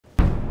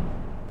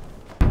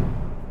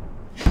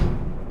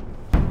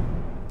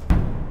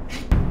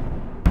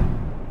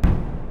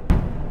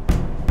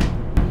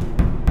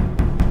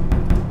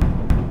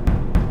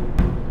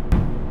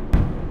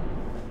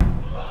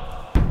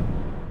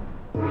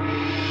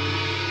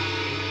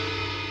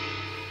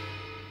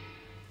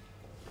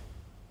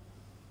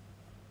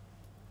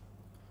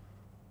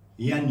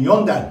Heian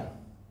Yondan.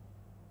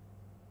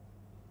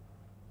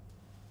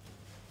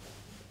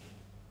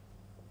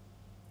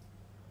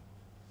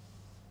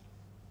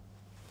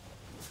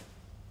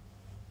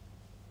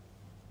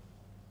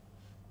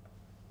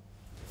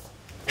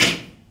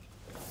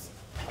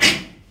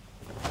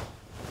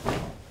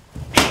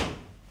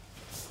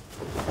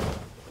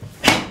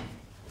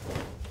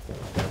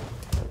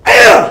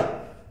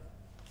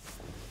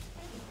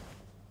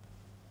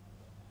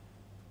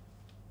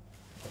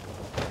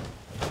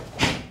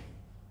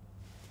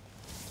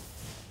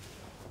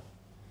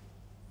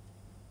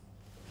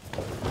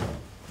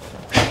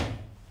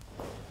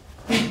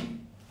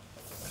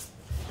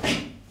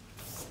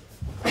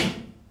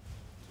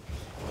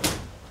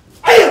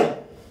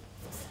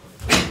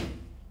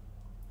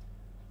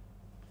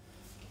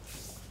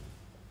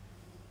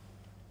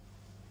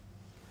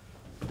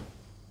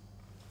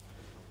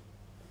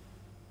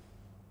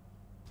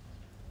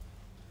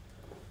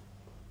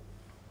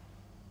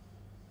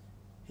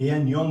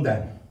 Heian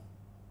Yondan.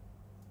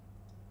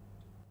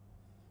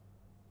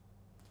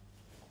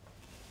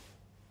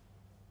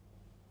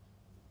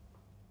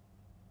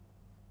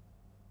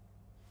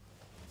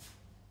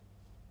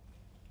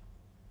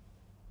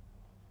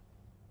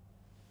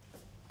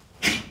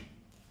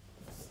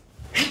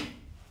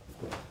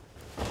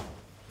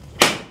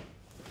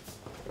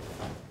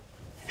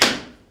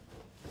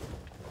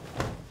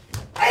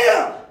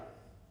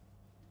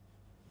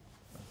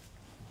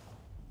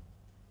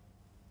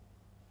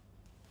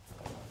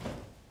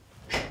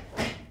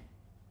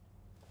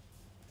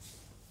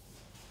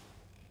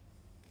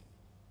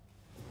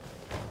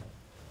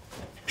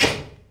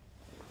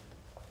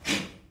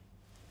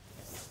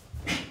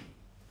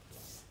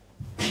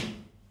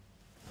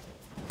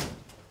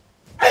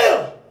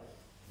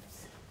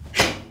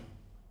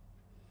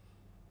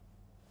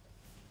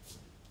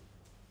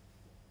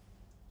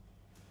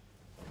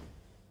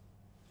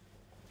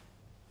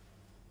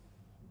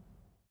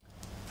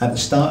 At the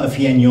start of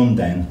Heian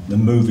Yondan, the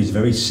move is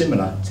very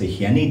similar to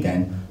Heian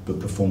Yondan but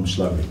performed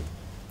slowly.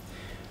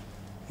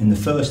 In the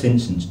first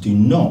instance, do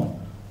not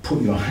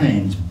put your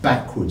hands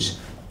backwards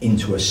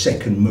into a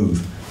second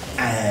move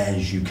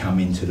as you come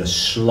into the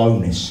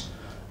slowness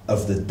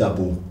of the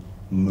double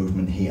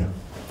movement here.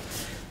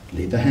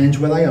 Leave the hands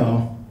where they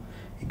are,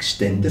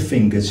 extend the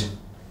fingers,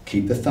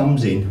 keep the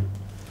thumbs in,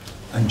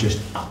 and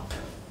just up.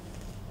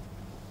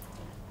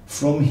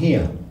 From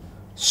here,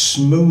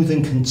 smooth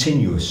and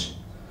continuous.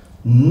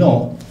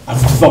 Not a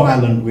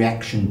violent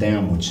reaction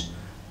downwards,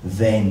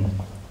 then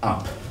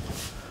up.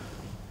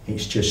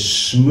 It's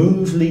just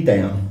smoothly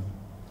down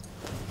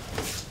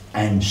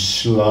and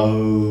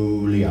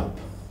slowly up.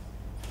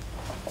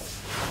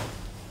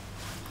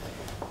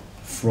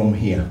 From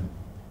here,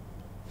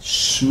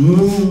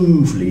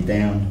 smoothly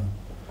down,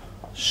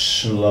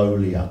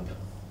 slowly up.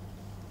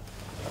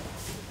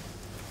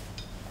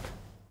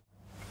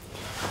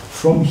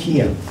 From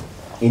here,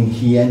 in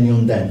Heian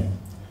Yondan,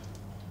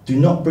 do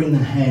not bring the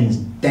hands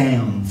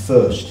down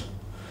first,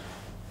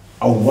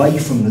 away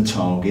from the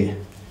target,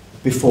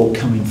 before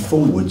coming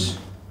forwards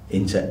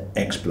into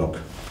X block.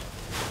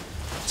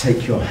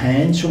 Take your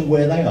hands from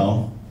where they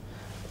are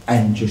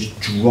and just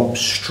drop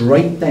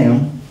straight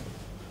down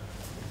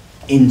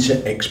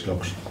into X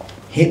blocks.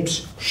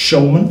 Hips,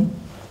 shoulder,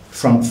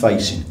 front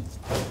facing,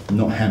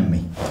 not hand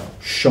me,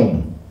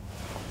 shoulder.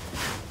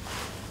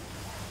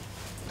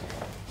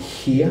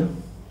 Here,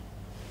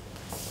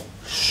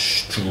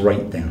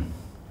 straight down.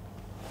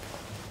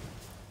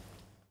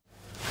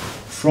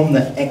 From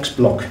the X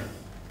block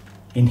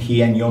in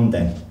Heian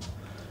Yondan,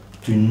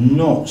 do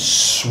not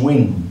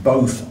swing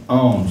both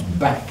arms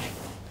back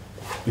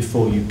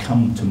before you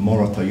come to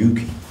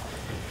Moritoyuki.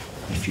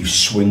 If you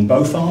swing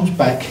both arms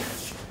back,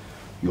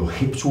 your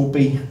hips will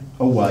be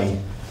away,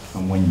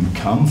 and when you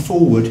come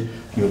forward,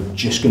 you're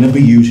just going to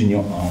be using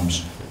your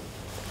arms.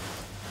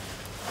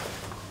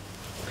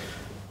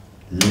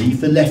 Leave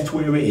the left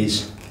where it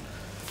is,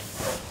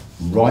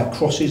 right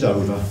crosses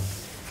over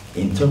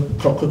into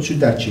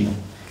Kokotsudachi.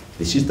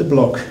 This is the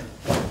block,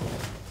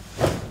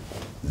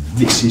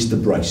 this is the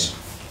brace.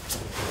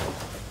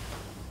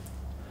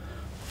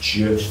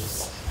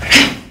 Just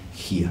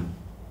here.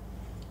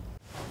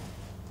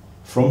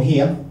 From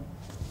here,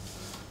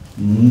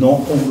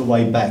 not all the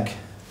way back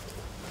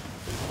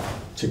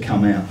to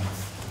come out.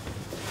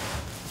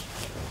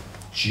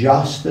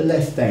 Just the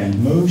left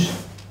hand moves,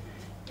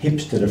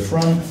 hips to the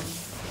front,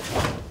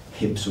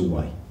 hips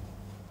away.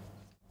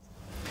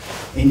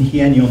 In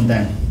Heian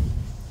Yondan,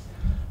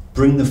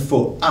 bring the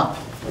foot up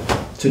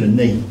to the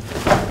knee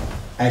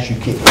as you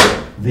kick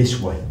this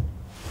way.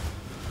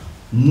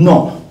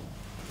 Not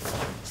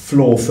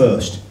floor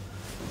first,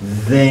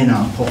 then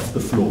up off the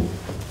floor.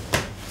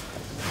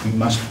 You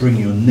must bring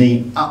your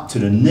knee up to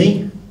the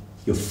knee,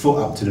 your foot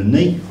up to the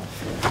knee,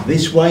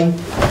 this way,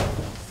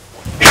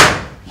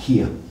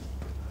 here.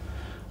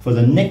 For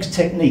the next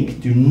technique,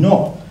 do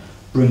not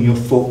bring your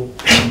foot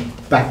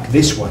back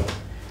this way.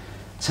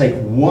 Take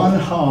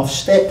 1/2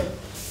 step,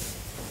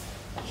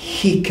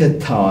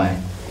 hikatai,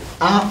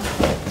 up,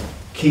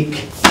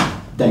 kick,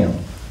 down.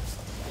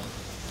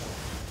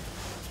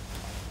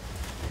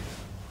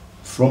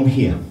 from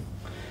here.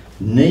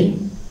 Knee,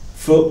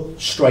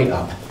 foot, straight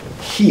up.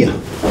 Here,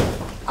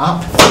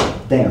 up,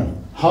 down.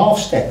 Half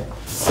step,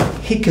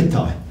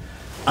 hikatai,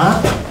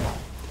 up,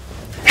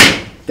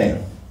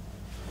 down.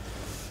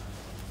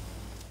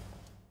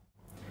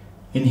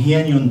 In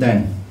Heian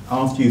Yondan,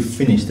 after you've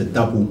finished the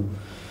double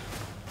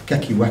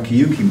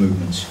kakiwakiyuki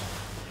movements,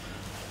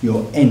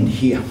 you'll end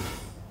here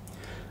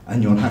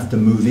and you'll have to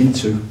move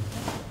into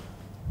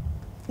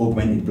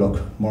augmented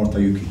block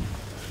Moritayuki.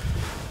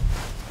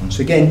 Once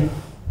again,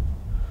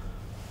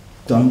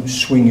 don't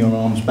swing your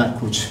arms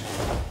backwards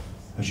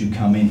as you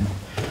come in.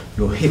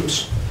 Your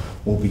hips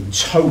will be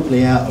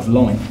totally out of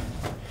line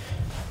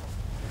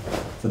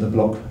for the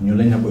block and you'll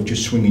end up with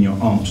just swinging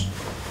your arms.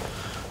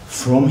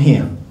 From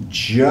here,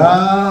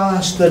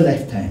 just the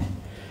left hand,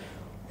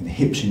 with the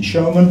hips in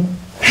Shoman,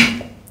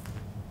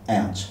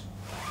 out.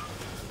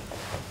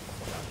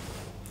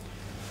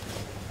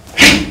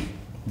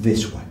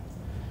 This way.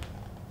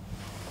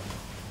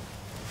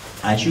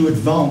 As you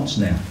advance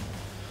now,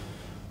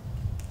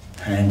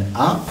 hand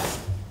up,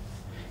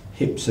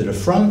 hips to the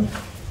front,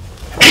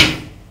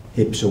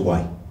 hips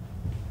away.